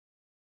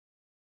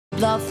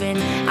Bluffing,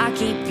 I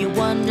keep you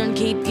wondering,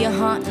 keep you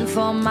hunting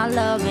for my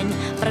loving,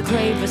 but I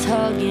crave was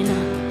hugging.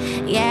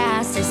 Yeah,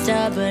 I stay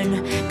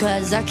stubborn,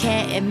 cause I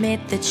can't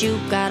admit that you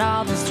got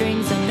all the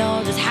strings and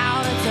know just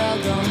how to tug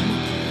them.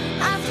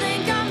 I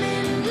think I'm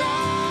in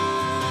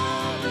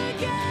love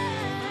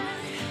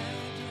again.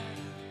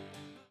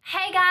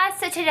 Hey guys,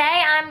 so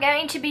today I'm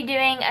going to be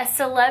doing a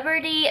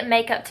celebrity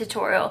makeup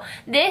tutorial.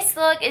 This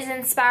look is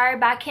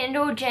inspired by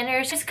Kendall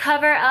Jenner's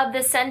cover of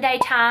the Sunday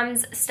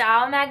Times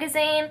Style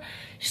magazine.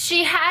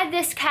 She had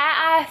this cat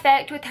eye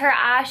effect with her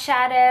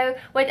eyeshadow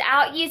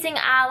without using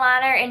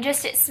eyeliner, and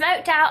just it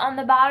smoked out on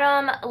the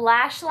bottom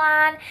lash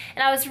line,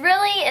 and I was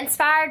really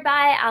inspired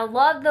by it. I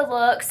love the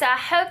look, so I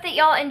hope that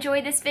y'all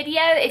enjoy this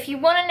video. If you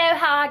want to know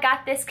how I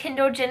got this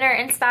Kendall Jenner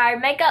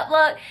inspired makeup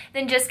look,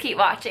 then just keep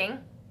watching.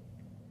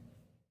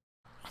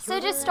 So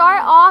to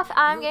start off,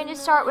 I'm going to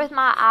start with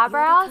my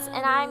eyebrows,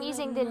 and I'm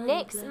using the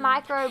NYX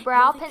Micro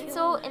Brow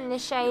Pencil in the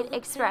shade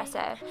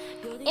Espresso.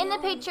 In the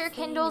picture,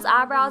 Kendall's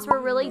eyebrows were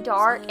really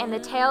dark, and the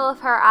tail of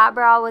her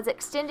eyebrow was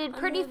extended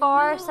pretty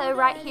far, so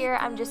right here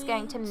I'm just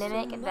going to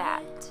mimic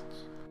that.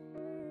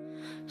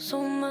 So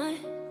much,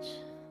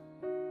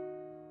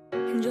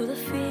 enjoy the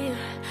fear,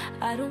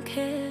 I don't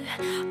care,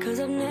 cause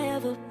I've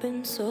never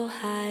been so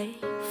high.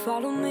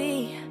 Follow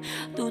me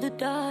through the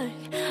dark,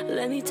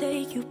 let me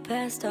take you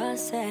past our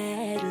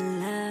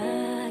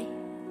satellite.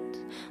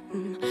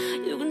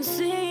 You can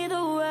see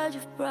the world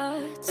you've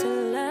brought to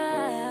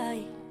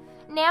life.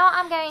 Now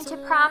I'm going to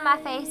prime my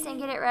face and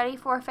get it ready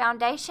for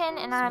foundation,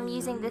 and I'm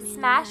using the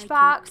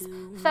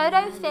Smashbox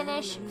Photo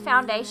Finish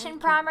Foundation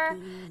Primer.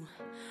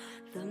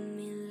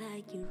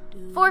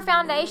 For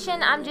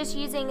foundation, I'm just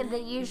using the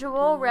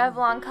usual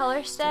Revlon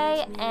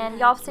ColorStay, and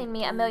y'all have seen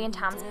me a million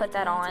times put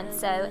that on.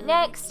 So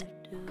next,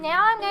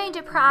 now I'm going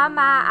to prime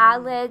my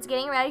eyelids,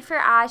 getting ready for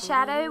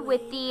eyeshadow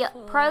with the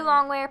Pro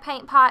Longwear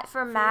Paint Pot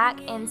from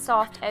MAC in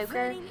Soft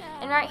Ochre.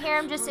 And right here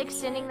I'm just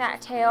extending that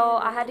tail.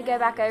 I had to go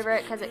back over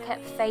it because it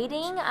kept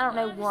fading. I don't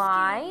know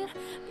why.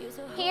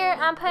 Here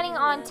I'm putting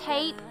on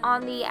tape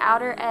on the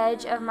outer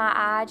edge of my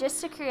eye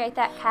just to create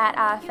that cat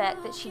eye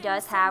effect that she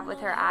does have with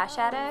her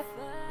eyeshadow.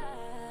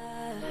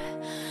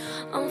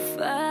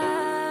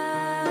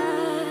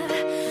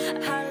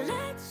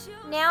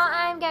 Now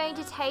I'm going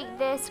to take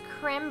this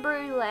Creme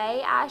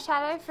Brulee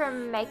eyeshadow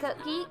from Makeup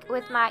Geek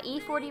with my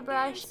E40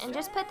 brush and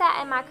just put that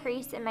in my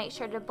crease and make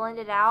sure to blend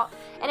it out.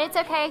 And it's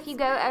okay if you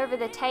go over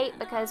the tape,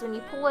 because when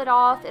you pull it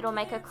off, it'll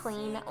make a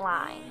clean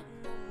line.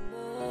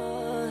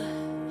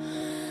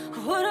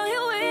 What are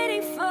you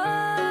waiting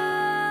for?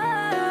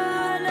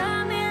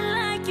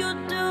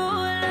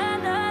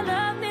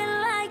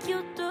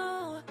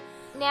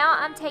 Now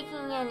I'm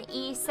taking an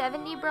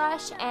E70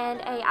 brush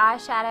and a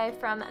eyeshadow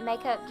from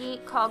Makeup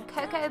Geek called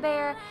Cocoa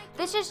Bear.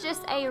 This is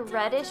just a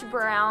reddish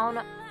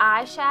brown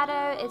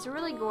eyeshadow. It's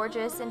really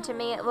gorgeous, and to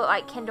me it looked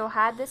like Kendall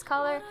had this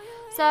color.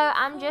 So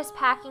I'm just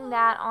packing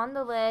that on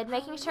the lid,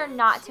 making sure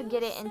not to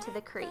get it into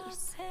the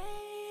crease.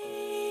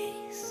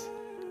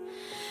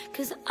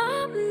 'Cause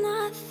I'm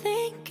not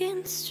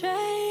thinking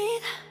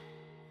straight.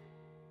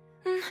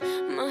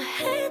 My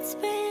head's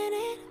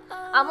spinning.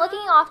 I'm looking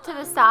off to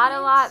the side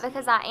a lot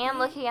because I am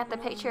looking at the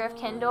picture of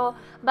Kendall,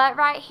 but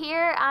right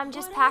here I'm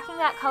just packing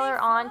that color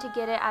on to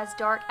get it as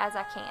dark as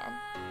I can.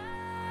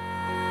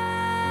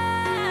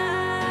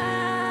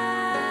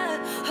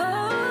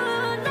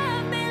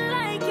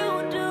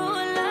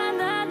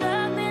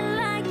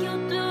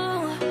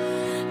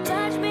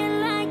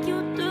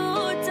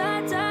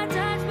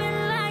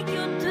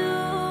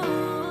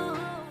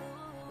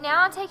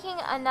 Now I'm taking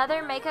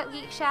another Makeup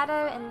Geek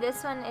shadow, and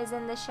this one is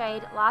in the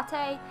shade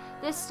Latte.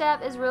 This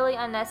step is really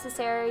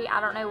unnecessary. I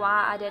don't know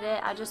why I did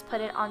it. I just put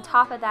it on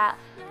top of that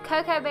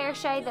Cocoa Bear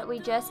shade that we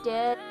just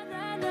did.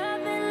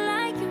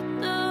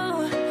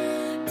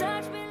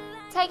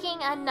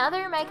 Taking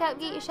another Makeup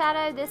Geek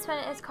shadow, this one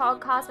is called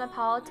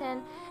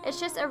Cosmopolitan. It's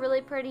just a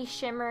really pretty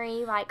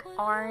shimmery, like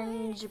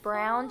orange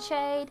brown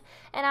shade,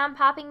 and I'm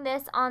popping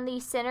this on the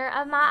center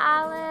of my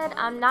eyelid.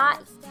 I'm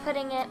not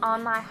putting it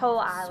on my whole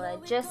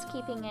eyelid, just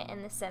keeping it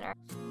in the center.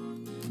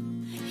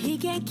 He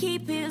can't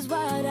keep his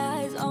wide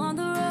eyes on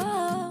the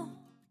road.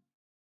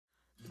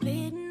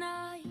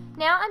 Midnight.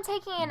 Now I'm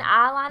taking an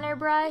eyeliner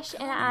brush,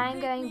 and I'm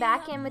going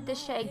back in with the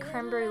shade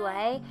Creme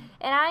Brulee,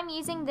 and I'm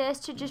using this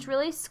to just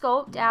really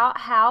sculpt out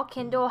how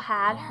Kendall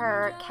had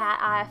her cat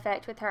eye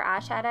effect with her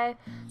eyeshadow.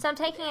 So I'm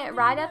taking it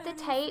right up the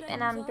tape,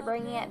 and I'm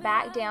bringing it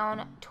back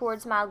down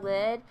towards my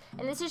lid,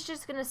 and this is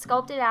just going to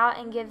sculpt it out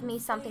and give me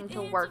something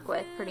to work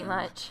with pretty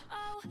much.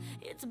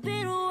 It's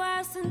been a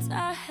while since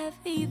I have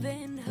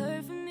even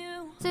heard from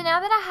you. So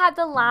now that I have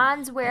the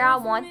lines where I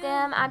want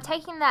them, I'm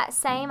taking that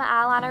same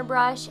eyeliner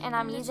brush, and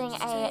I'm using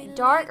a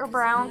dark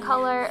brown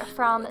color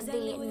from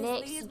the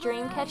NYX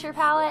Dream Catcher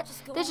Palette.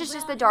 This is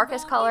just the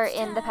darkest color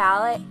in the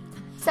palette.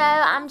 So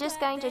I'm just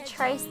going to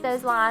trace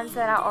those lines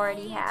that I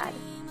already had.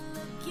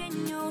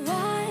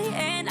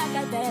 And I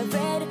got that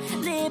red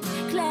lip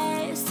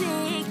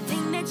classic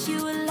thing that you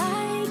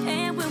like.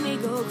 And when we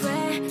go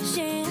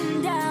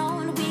crashing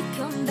down, we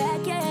come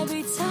back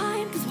every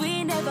time, 'cause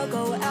we never never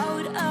go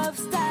out of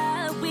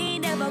style. We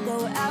never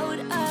go out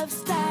of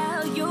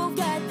style. You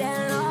got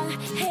that long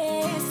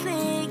hair,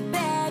 slick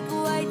back,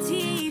 white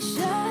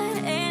t-shirt,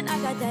 and I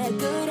got that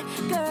good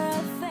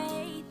girl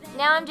face.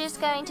 Now I'm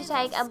just going to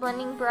take a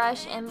blending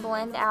brush and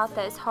blend out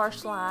those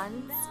harsh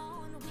lines.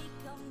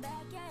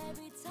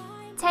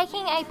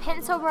 Taking a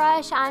pencil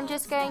brush, I'm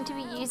just going to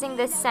be using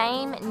the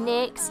same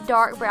NYX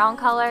dark brown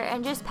color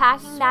and just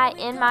packing that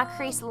in my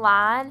crease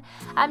line.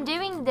 I'm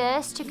doing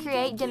this to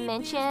create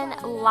dimension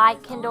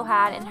like Kendall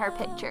had in her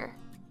picture.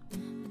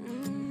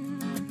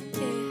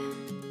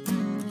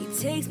 He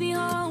takes me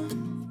home.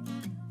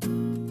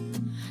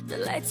 The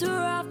lights are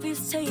off,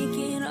 he's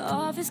taking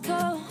off his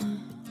coat.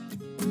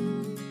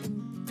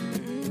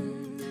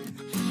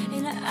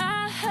 And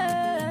I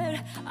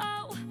heard,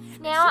 oh.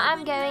 Now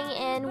I'm going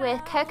in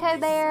with Cocoa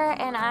Bear,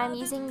 and I'm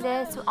using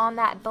this on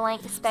that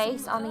blank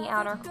space on the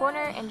outer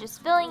corner and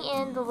just filling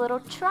in the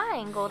little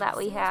triangle that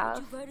we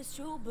have. But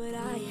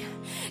I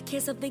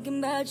can't stop thinking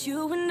about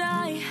you and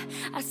I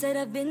said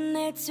I've been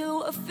there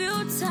too a few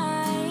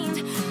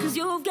times. Cause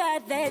you've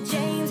got that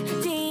James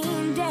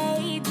Dean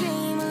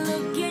daydream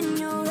look in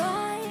your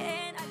eye.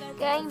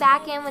 Going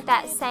back in with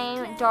that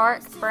same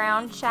dark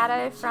brown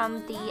shadow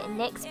from the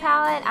NYX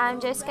palette, I'm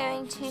just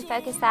going to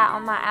focus that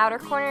on my outer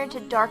corner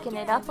to darken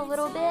it up a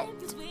little bit.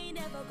 We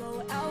never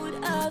go out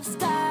of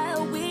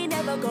style. We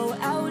never go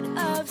out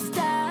of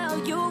style.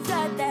 You've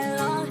got that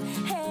long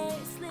hair.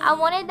 I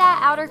wanted that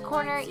outer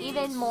corner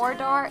even more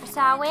dark,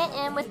 so I went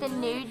in with the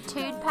Nude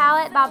Tude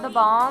palette by the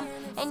Balm,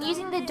 and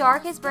using the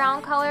darkest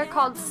brown color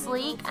called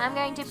Sleek, I'm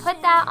going to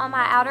put that on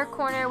my outer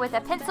corner with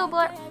a pencil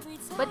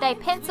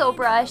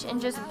brush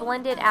and just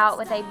blend it out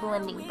with a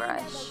blending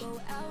brush.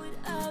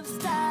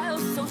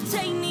 So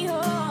take me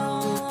home.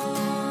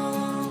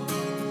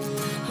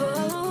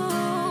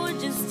 Oh,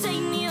 just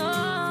take me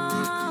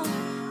home.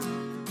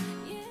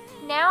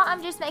 Now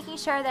I'm just making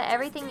sure that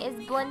everything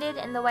is blended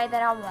in the way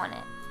that I want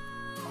it.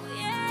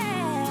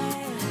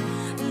 Yeah.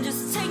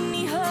 Just take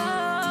me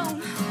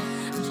home.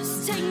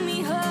 Just take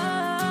me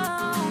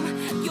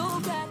home.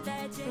 You got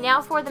that.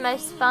 Now for the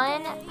most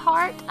fun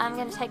part, I'm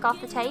going to take off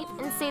the tape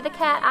and see the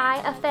cat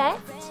eye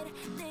effect.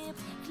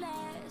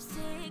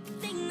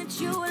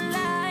 You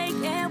like,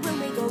 and when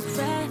we go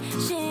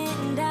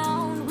crashing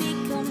down, we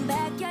come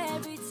back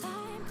every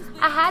time.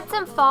 I had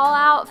some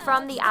fallout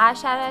from the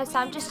eyeshadow, so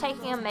I'm just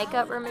taking a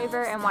makeup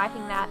remover and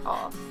wiping that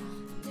off.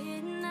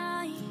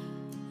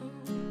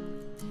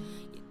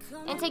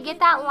 And to get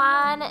that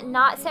line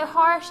not so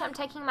harsh, I'm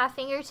taking my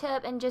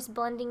fingertip and just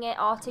blending it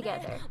all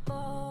together.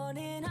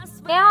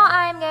 Now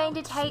I'm going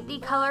to take the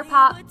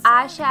ColourPop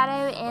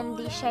eyeshadow in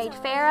the shade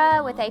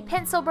Farrah with a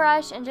pencil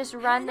brush and just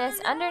run this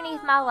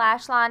underneath my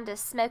lash line to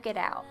smoke it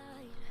out.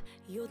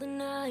 You're the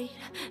night,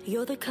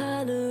 you're the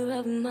color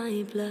of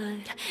my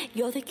blood.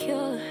 You're the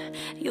cure,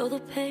 you're the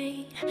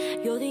pain.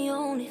 You're the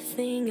only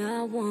thing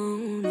I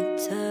want to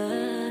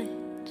touch.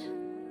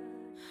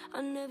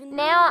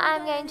 Now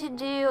I'm going to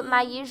do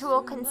my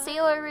usual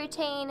concealer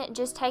routine,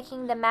 just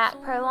taking the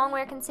MAC Pro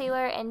Longwear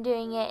Concealer and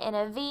doing it in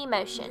a V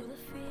motion.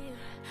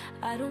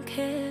 I don't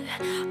care,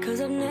 cause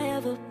I've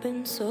never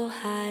been so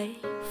high.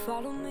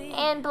 Follow me.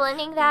 And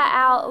blending that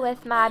out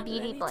with my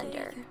beauty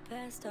blender.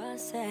 Past our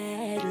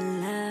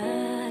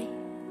satellite.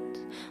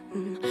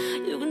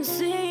 You can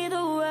see the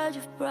world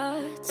you've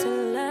brought to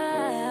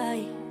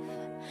life.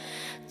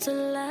 To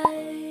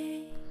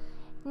life.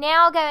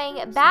 Now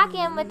going back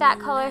in with that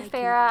color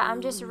Farrah,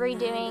 I'm just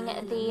redoing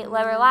the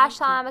lower lash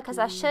line because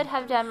I should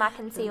have done my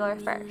concealer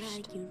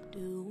first.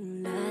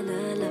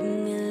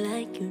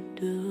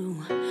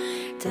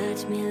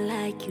 Touch me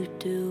like you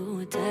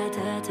do,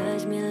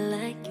 touch me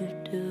like you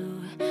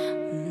do.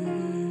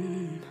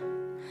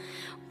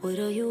 What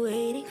are you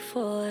waiting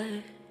for?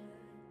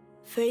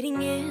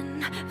 Fading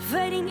in,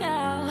 fading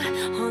out,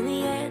 on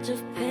the edge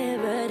of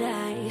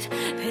paradise.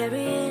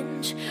 Every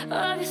inch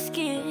of your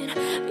skin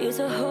is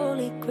a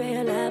holy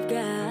grail I've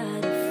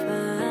gotta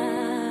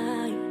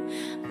find.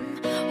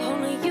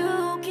 Only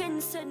you can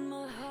set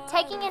my heart.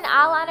 Taking an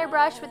eyeliner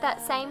brush with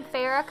that same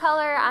Farrah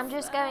color, I'm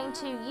just going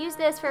to use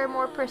this for a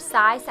more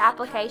precise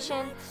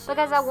application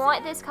because I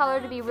want this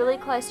color to be really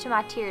close to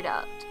my tear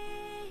duct.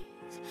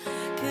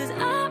 Cause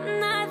I'm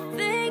not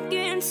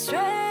thinking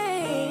straight.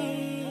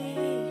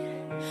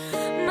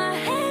 My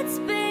head's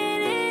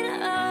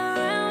spinning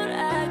around,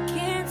 I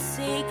can't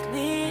see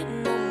clear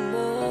no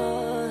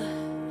more.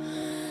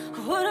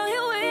 What are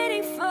you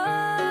waiting for?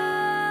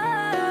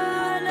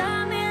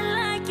 Love me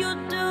like you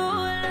do.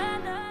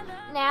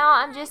 Now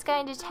I'm just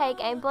going to take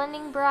a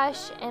blending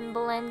brush and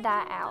blend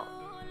that out.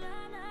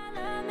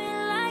 Love me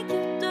like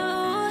you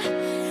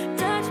do.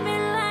 Touch me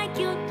like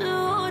you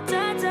do.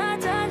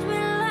 Touch me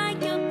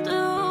like you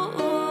do.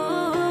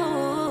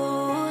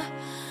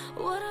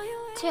 What are you?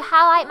 To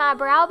highlight my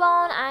brow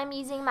bone, I'm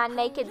using my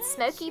Naked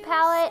Smokey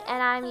palette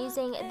and I'm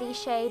using the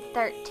shade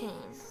 13.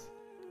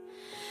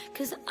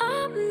 Cause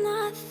I'm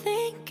not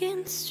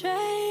thinking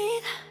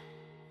straight.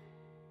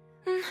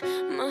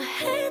 My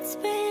head's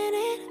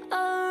spinning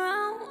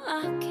around,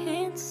 I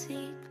can't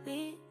see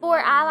clear For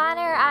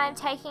eyeliner, I'm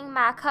taking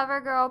my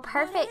CoverGirl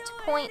Perfect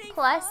Point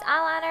Plus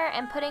eyeliner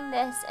and putting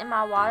this in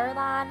my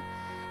waterline.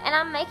 And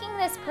I'm making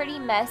this pretty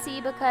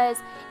messy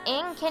because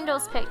in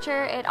Kendall's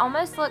picture, it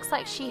almost looks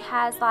like she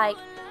has like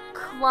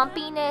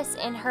clumpiness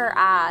in her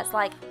eyes.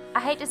 Like, I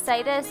hate to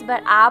say this,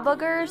 but eye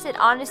boogers. It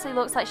honestly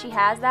looks like she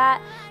has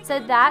that. So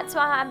that's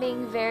why I'm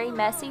being very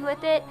messy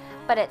with it.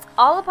 But it's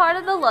all a part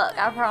of the look,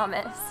 I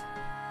promise.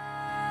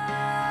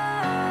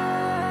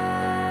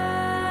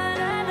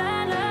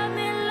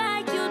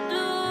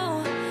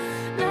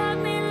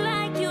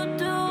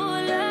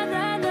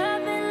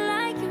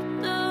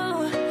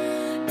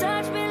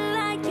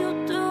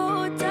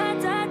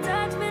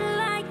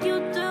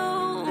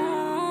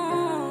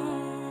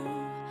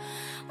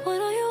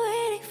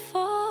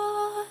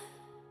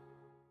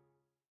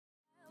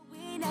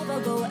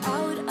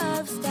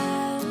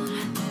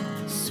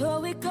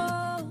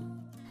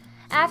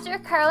 After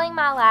curling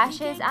my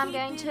lashes, I'm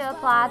going to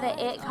apply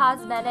the It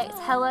Cosmetics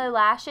Hello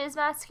Lashes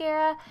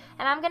mascara,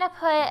 and I'm going to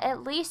put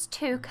at least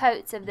 2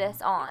 coats of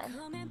this on.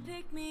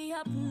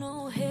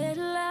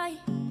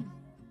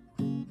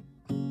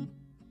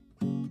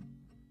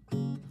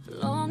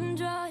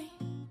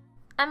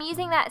 I'm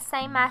using that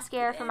same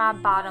mascara for my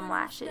bottom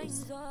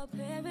lashes.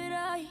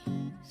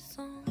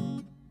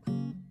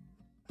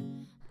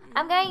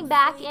 I'm going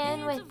back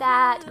in with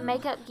that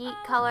Makeup Geek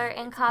color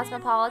in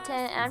Cosmopolitan,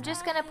 and I'm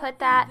just going to put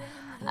that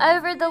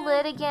over the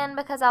lid again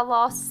because I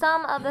lost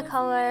some of the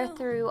color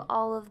through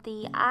all of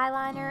the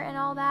eyeliner and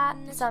all that.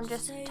 So I'm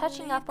just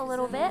touching up a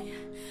little bit.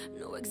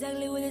 Know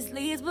exactly where this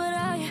leads, but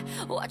I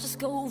watch us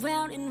go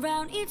round and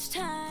round each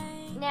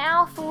time.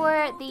 Now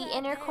for the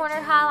inner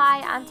corner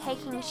highlight, I'm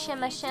taking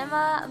Shimma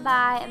Shimma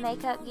by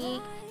Makeup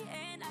Geek.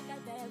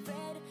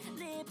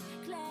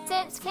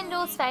 Since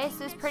Kendall's face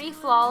was pretty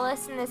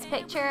flawless in this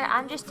picture,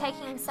 I'm just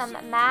taking some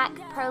MAC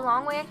Pro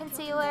Longwear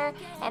Concealer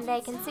and a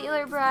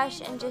concealer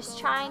brush and just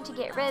trying to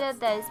get rid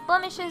of those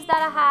blemishes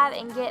that I have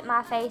and get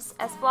my face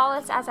as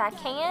flawless as I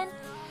can.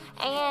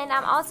 And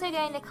I'm also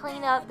going to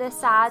clean up the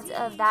sides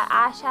of that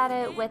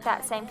eyeshadow with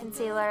that same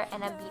concealer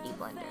and a beauty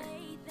blender.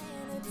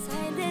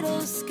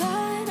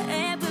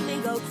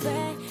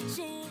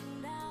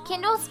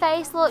 Kendall's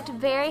face looked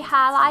very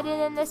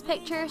highlighted in this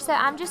picture, so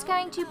I'm just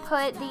going to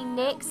put the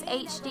NYX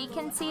HD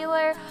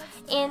Concealer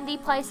in the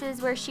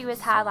places where she was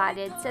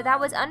highlighted. So that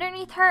was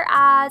underneath her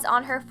eyes,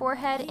 on her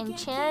forehead and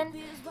chin,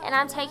 and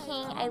I'm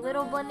taking a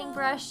little blending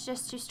brush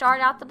just to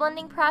start out the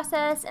blending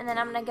process, and then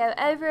I'm going to go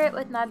over it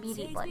with my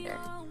beauty blender.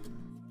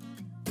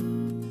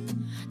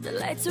 The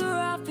lights are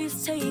off,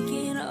 he's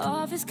taking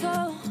off his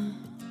coat.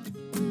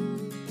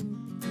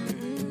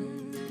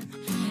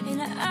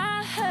 And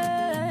I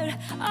heard,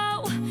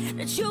 oh,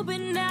 that you've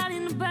been out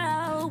and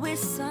about with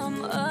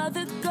some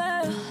other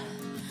girl.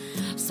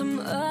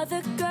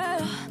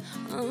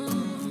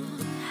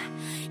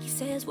 He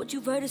says what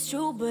you've heard is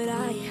true, but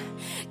I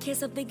can't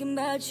stop thinking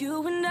about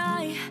you and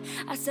I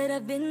said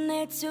I've been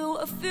there too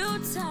a few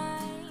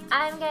times.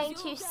 I'm going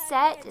to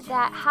set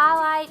that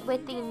highlight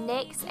with the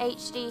NYX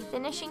HD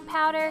Finishing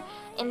Powder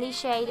in the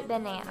shade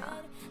Banana.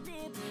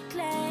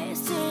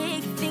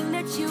 Classic thing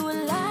that you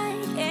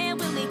like, and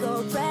when we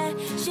go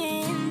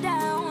crashing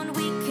down,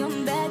 we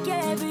come back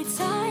every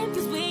time,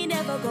 cause we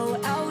never go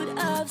out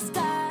of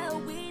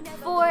style.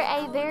 For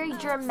a very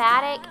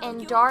dramatic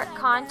and dark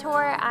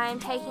contour, I'm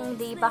taking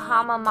the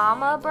Bahama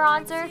Mama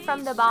bronzer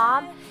from the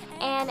Balm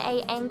and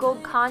a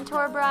angled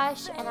contour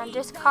brush, and I'm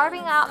just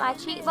carving out my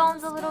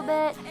cheekbones a little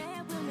bit.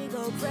 And when we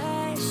go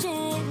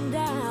crashing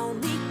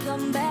down, we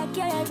come back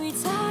every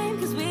time,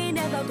 cause we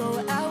never go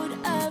out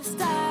of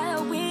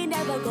style. We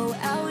never go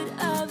out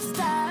of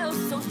style.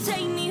 So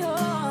take me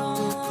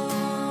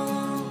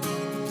home.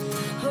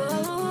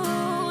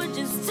 Oh,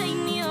 just take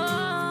me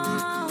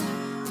home.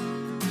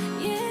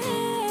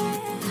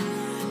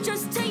 Yeah,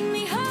 just take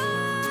me home.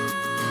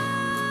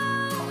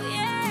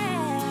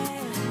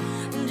 Yeah,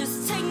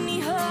 just take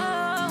me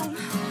home.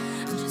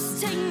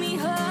 Just take me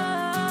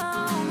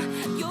home.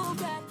 You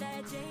got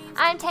that day.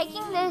 I'm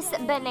taking this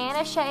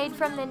banana shade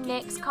from the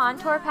NYX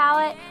Contour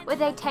Palette.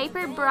 With a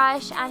tapered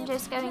brush, I'm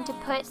just going to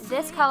put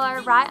this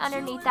color right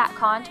underneath that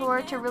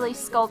contour to really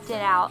sculpt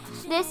it out.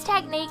 This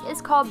technique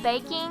is called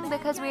baking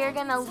because we are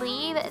going to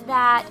leave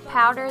that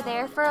powder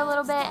there for a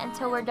little bit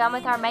until we're done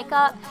with our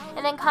makeup,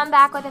 and then come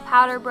back with a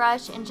powder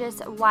brush and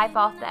just wipe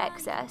off the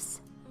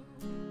excess.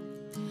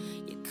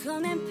 You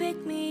come and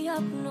pick me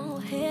up, no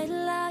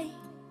headlight.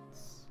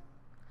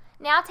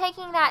 Now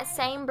taking that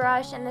same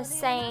brush and the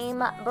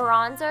same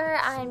bronzer,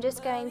 I'm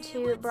just going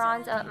to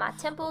bronze up my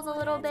temples a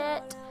little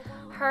bit.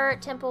 Her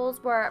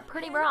temples were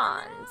pretty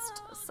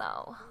bronzed,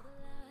 so.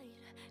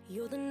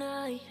 You're the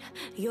night,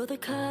 you're the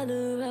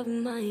color of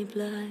my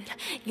blood.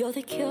 You're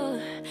the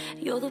cure,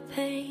 you're the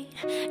pain.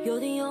 You're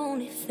the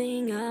only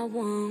thing I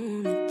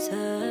wanna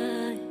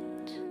touch.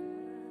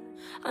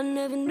 I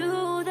never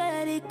knew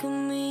that it could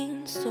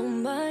mean so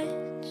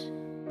much,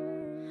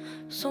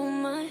 so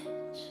much.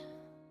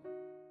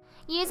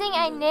 Using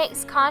a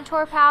NYX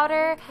Contour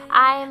Powder,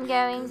 I am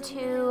going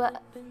to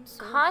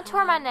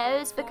contour my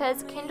nose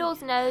because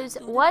Kendall's nose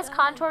was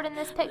contoured in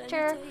this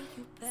picture.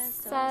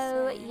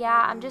 So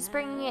yeah, I'm just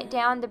bringing it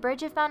down the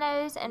bridge of my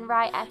nose and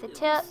right at the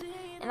tip,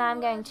 and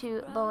I'm going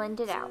to blend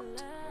it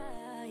out.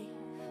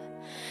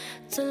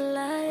 So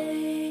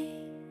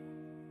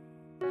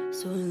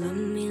love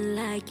me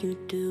like you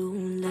do,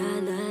 la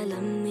la,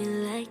 love me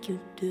like you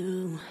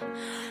do.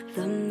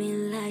 Love me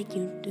like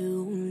you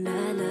do, la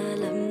la,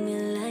 love me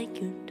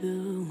like you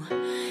do.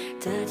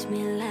 Touch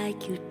me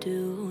like you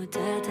do,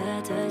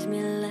 touch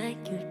me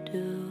like you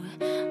do.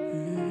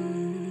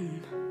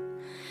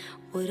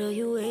 What are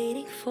you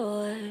waiting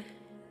for?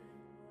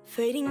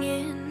 Fading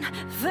in,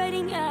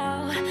 fading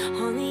out,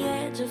 on the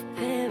edge of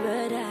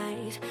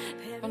paradise.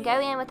 And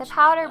go in with a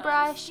powder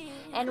brush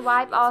and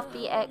wipe off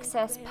the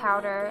excess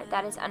powder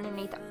that is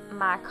underneath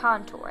my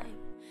contour.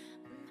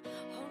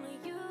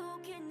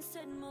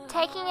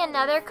 Taking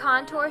another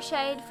contour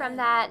shade from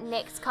that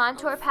NYX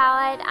Contour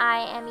Palette,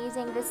 I am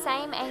using the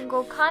same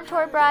angled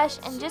contour brush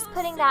and just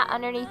putting that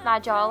underneath my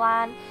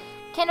jawline.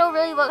 Kendall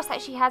really looks like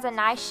she has a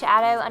nice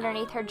shadow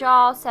underneath her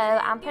jaw, so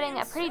I'm putting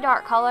a pretty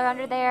dark color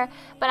under there.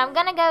 But I'm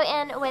going to go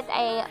in with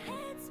a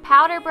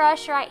powder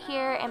brush right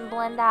here and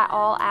blend that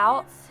all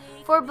out.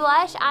 For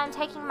blush, I'm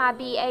taking my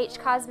BH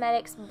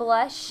Cosmetics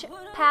blush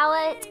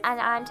palette, and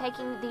I'm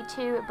taking the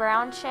two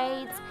brown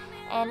shades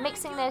and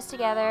mixing those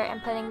together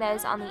and putting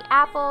those on the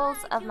apples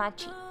of my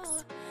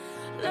cheeks.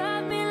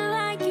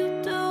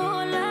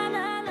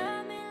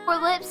 For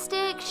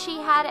lipstick, she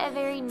had a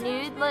very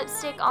nude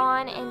lipstick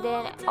on and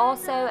then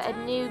also a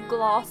nude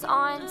gloss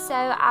on. So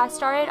I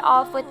started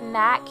off with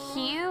MAC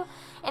Hue,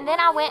 and then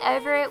I went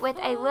over it with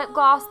a lip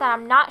gloss that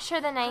I'm not sure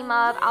the name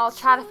of. I'll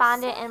try to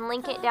find it and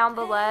link it down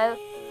below.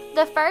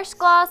 The first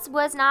gloss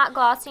was not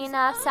glossy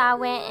enough, so I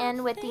went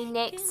in with the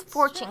NYX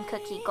Fortune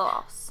Cookie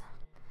gloss.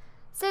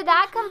 So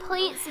that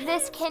completes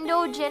this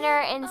Kendall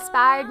Jenner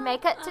inspired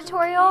makeup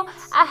tutorial.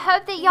 I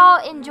hope that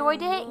y'all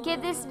enjoyed it.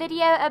 Give this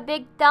video a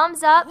big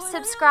thumbs up,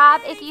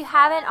 subscribe if you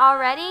haven't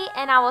already,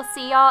 and I will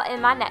see y'all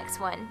in my next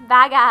one.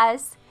 Bye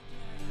guys.